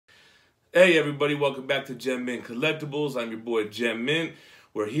Hey everybody, welcome back to Gem Mint Collectibles. I'm your boy Gem Mint.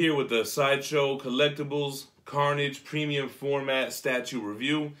 We're here with the Sideshow Collectibles Carnage Premium Format Statue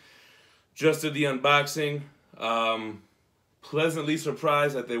Review. Just did the unboxing. Pleasantly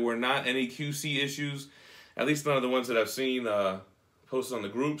surprised that there were not any QC issues. At least none of the ones that I've seen posted on the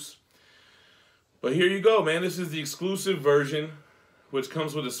groups. But here you go, man. This is the exclusive version, which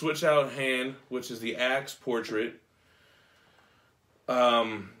comes with a switch out hand, which is the Axe portrait.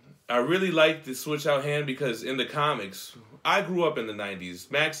 I really like the switch out hand because in the comics, I grew up in the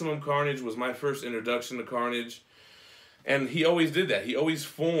 90s. Maximum Carnage was my first introduction to Carnage. And he always did that. He always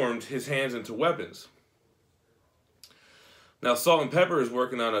formed his hands into weapons. Now, Salt and Pepper is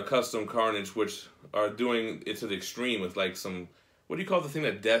working on a custom Carnage, which are doing it to the extreme with like some, what do you call the thing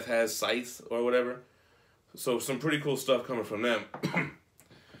that Death has, scythe or whatever? So some pretty cool stuff coming from them.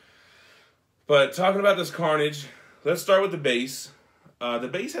 But talking about this Carnage, let's start with the base. The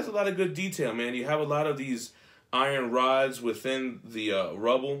base has a lot of good detail, man. You have a lot of these iron rods within the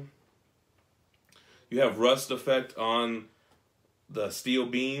rubble. You have rust effect on the steel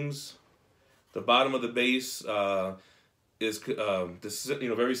beams. The bottom of the base is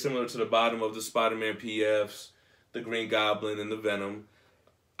very similar to the bottom of the Spider-Man PFs, the Green Goblin, and the Venom.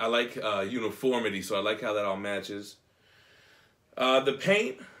 I like uniformity, so I like how that all matches. The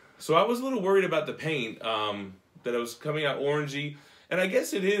paint. So I was a little worried about the paint, that it was coming out orangey. And I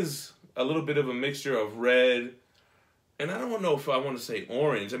guess it is a little bit of a mixture of red, and I don't know if I want to say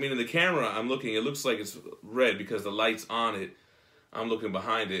orange. I mean, in the camera, I'm looking, it looks like it's red because the light's on it. I'm looking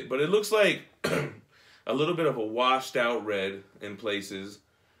behind it. But it looks like a little bit of a washed out red in places.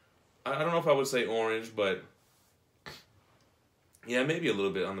 I don't know if I would say orange, but yeah, maybe a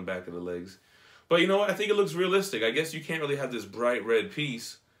little bit on the back of the legs. But you know what? I think it looks realistic. I guess you can't really have this bright red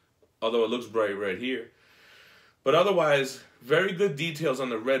piece, although it looks bright red here. But otherwise, very good details on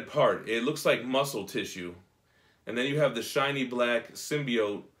the red part. It looks like muscle tissue. And then you have the shiny black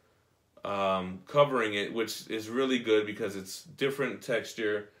symbiote covering it, which is really good because it's different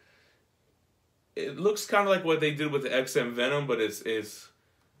texture. It looks kind of like what they did with the XM Venom, but it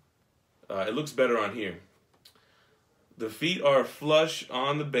looks better on here. The feet are flush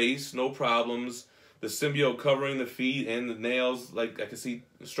on the base, no problems. The symbiote covering the feet and the nails, like I can see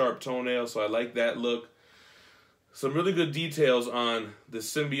sharp toenails, so I like that look. Some really good details on the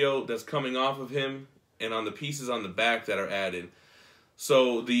symbiote that's coming off of him and on the pieces on the back that are added.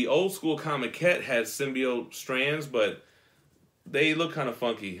 So the old school Comiquette had symbiote strands, but they look kind of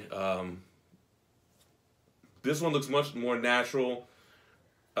funky. This one looks much more natural.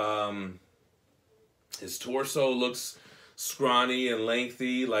 His torso looks scrawny and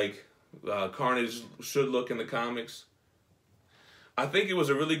lengthy like Carnage should look in the comics. I think it was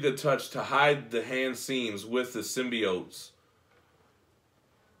a really good touch to hide the hand seams with the symbiotes.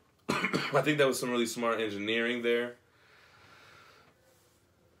 I think that was some really smart engineering there.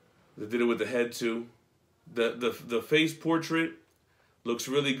 They did it with the head too. The face portrait looks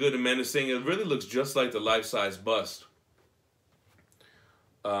really good and menacing. It really looks just like the life-size bust.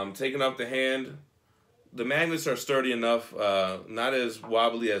 Taking off the hand, the magnets are sturdy enough, not as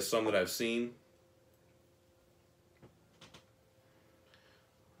wobbly as some that I've seen.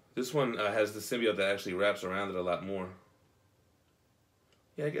 This one has the symbiote that actually wraps around it a lot more.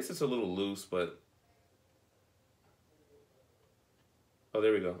 Yeah, I guess it's a little loose, but... Oh,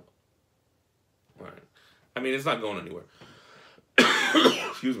 there we go. All right. I mean, it's not going anywhere.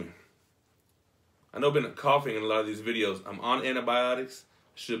 Excuse me. I know I've been coughing in a lot of these videos. I'm on antibiotics.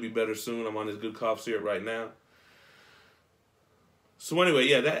 Should be better soon. I'm on this good cough syrup right now. So anyway,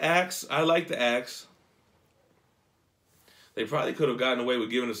 yeah, that axe, I like the axe. They probably could have gotten away with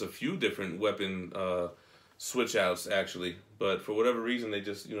giving us a few different weapon switch outs, actually. But for whatever reason, they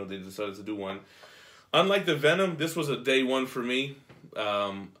just, they decided to do one. Unlike the Venom, this was a day one for me.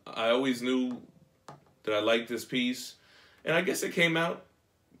 I always knew that I liked this piece. And I guess it came out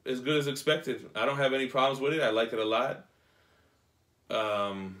as good as expected. I don't have any problems with it. I like it a lot.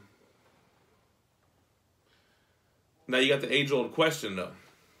 Now you got the age-old question, though.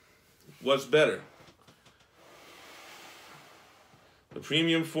 What's better? The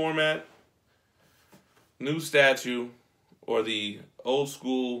premium format, new statue, or the old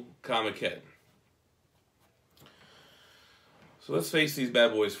school Comiquette? So let's face these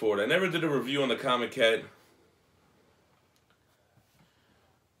bad boys forward. I never did a review on the Comiquette.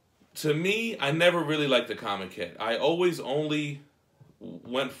 To me, I never really liked the Comiquette. I always only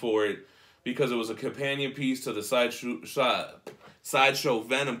went for it because it was a companion piece to the Sideshow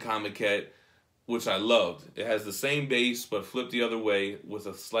Venom Comiquette, which I loved. It has the same base, but flipped the other way with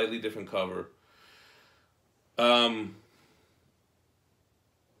a slightly different cover.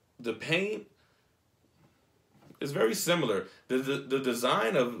 The the paint is very similar. The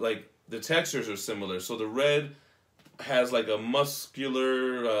design of, like, the textures are similar. So the red has like a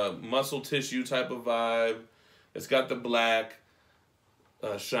muscular, muscle tissue type of vibe. It's got the black,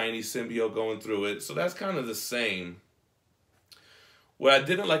 shiny symbiote going through it. So that's kind of the same. What I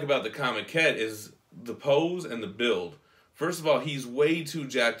didn't like about the Comiquette is the pose and the build. First of all, he's way too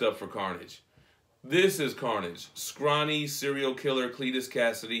jacked up for Carnage. This is Carnage. Scrawny, serial killer Cletus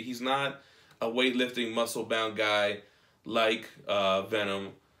Cassidy. He's not a weightlifting, muscle-bound guy like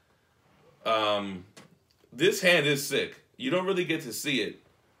Venom. This hand is sick. You don't really get to see it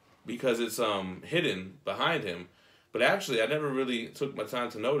because it's hidden behind him. But actually, I never really took my time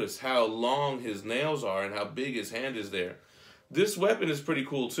to notice how long his nails are and how big his hand is there. This weapon is pretty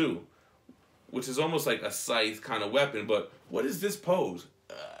cool too, which is almost like a scythe kind of weapon. But what is this pose?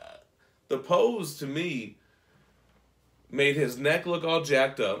 The pose, to me, made his neck look all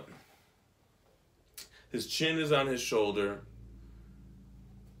jacked up. His chin is on his shoulder.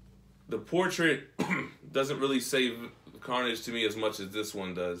 The portrait doesn't really save Carnage to me as much as this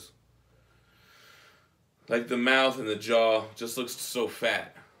one does. Like the mouth and the jaw just looks so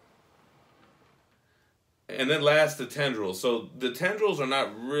fat. And then last, the tendrils. So the tendrils are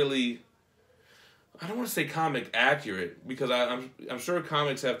not really, I don't want to say comic accurate, because I'm sure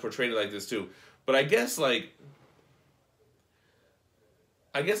comics have portrayed it like this too. But I guess I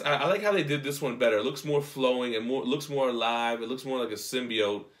like how they did this one better. It looks more flowing and looks more alive. It looks more like a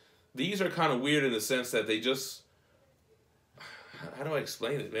symbiote. These are kind of weird in the sense that they just, how do I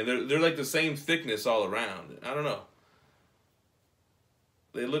explain it, man? They're like the same thickness all around. I don't know.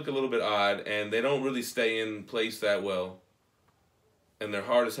 They look a little bit odd, and they don't really stay in place that well. And they're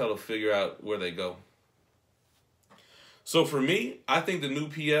hard as hell to figure out where they go. So for me, I think the new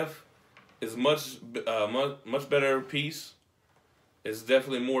PF is much better piece. It's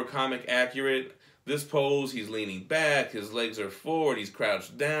definitely more comic accurate. This pose, he's leaning back, his legs are forward, he's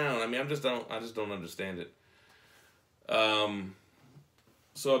crouched down. I mean, I just don't understand it.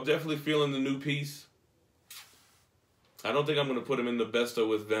 So I'm definitely feeling the new piece. I don't think I'm going to put him in the besto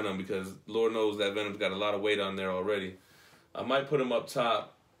with Venom, because Lord knows that Venom's got a lot of weight on there already. I might put him up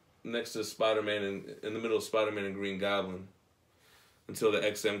top next to Spider-Man, in the middle of Spider-Man and Green Goblin, until the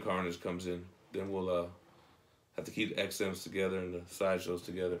XM Carnage comes in. Then we'll have to keep the XMs together and the Sideshows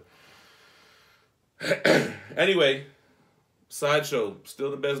together. Anyway, Sideshow,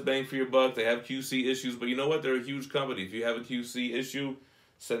 still the best bang for your buck. They have QC issues, but you know what? They're a huge company. If you have a QC issue,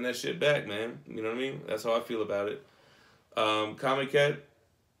 send that shit back, man. You know what I mean? That's how I feel about it. Comiquette,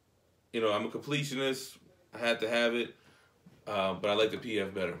 you know, I'm a completionist. I had to have it, but I like the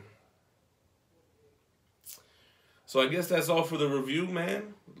PF better. So I guess that's all for the review,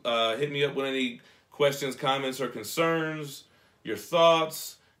 man. Hit me up with any questions, comments, or concerns, your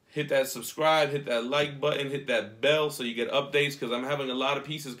thoughts. Hit that subscribe, hit that like button, hit that bell so you get updates, because I'm having a lot of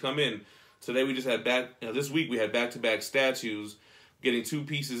pieces come in. Today we just had this week we had back-to-back statues, getting 2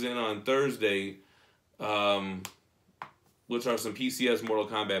 pieces in on Thursday, which are some PCS Mortal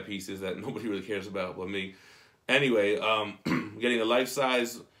Kombat pieces that nobody really cares about but me. Anyway, getting a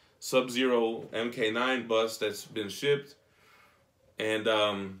life-size Sub-Zero MK9 bust that's been shipped,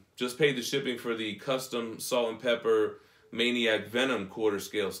 and just paid the shipping for the custom Salt and Pepper Maniac Venom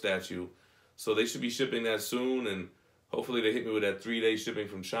quarter-scale statue. So they should be shipping that soon, and hopefully they hit me with that 3-day shipping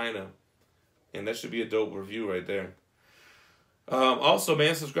from China. And that should be a dope review right there. Also,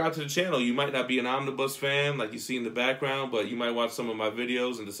 man, subscribe to the channel. You might not be an Omnibus fan like you see in the background, but you might watch some of my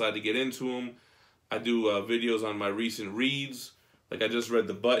videos and decide to get into them. I do videos on my recent reads. Like I just read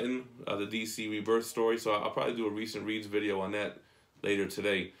The Button, the DC Rebirth story, so I'll probably do a recent reads video on that later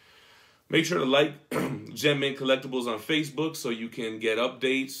today. Make sure to like Gem Mint Collectibles on Facebook so you can get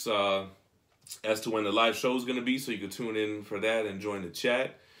updates as to when the live show is going to be, so you can tune in for that and join the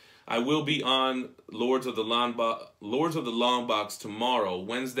chat. I will be on Lords of the Long Box tomorrow,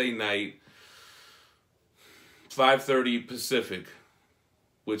 Wednesday night, 5:30 Pacific,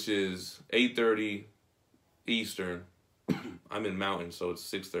 which is 8:30 Eastern. I'm in Mountain, so it's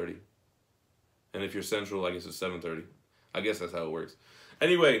 6:30. And if you're Central, I guess it's 7:30. I guess that's how it works.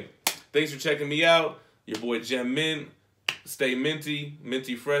 Anyway, thanks for checking me out. Your boy Gem Mint. Stay minty,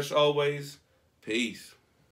 minty fresh always. Peace.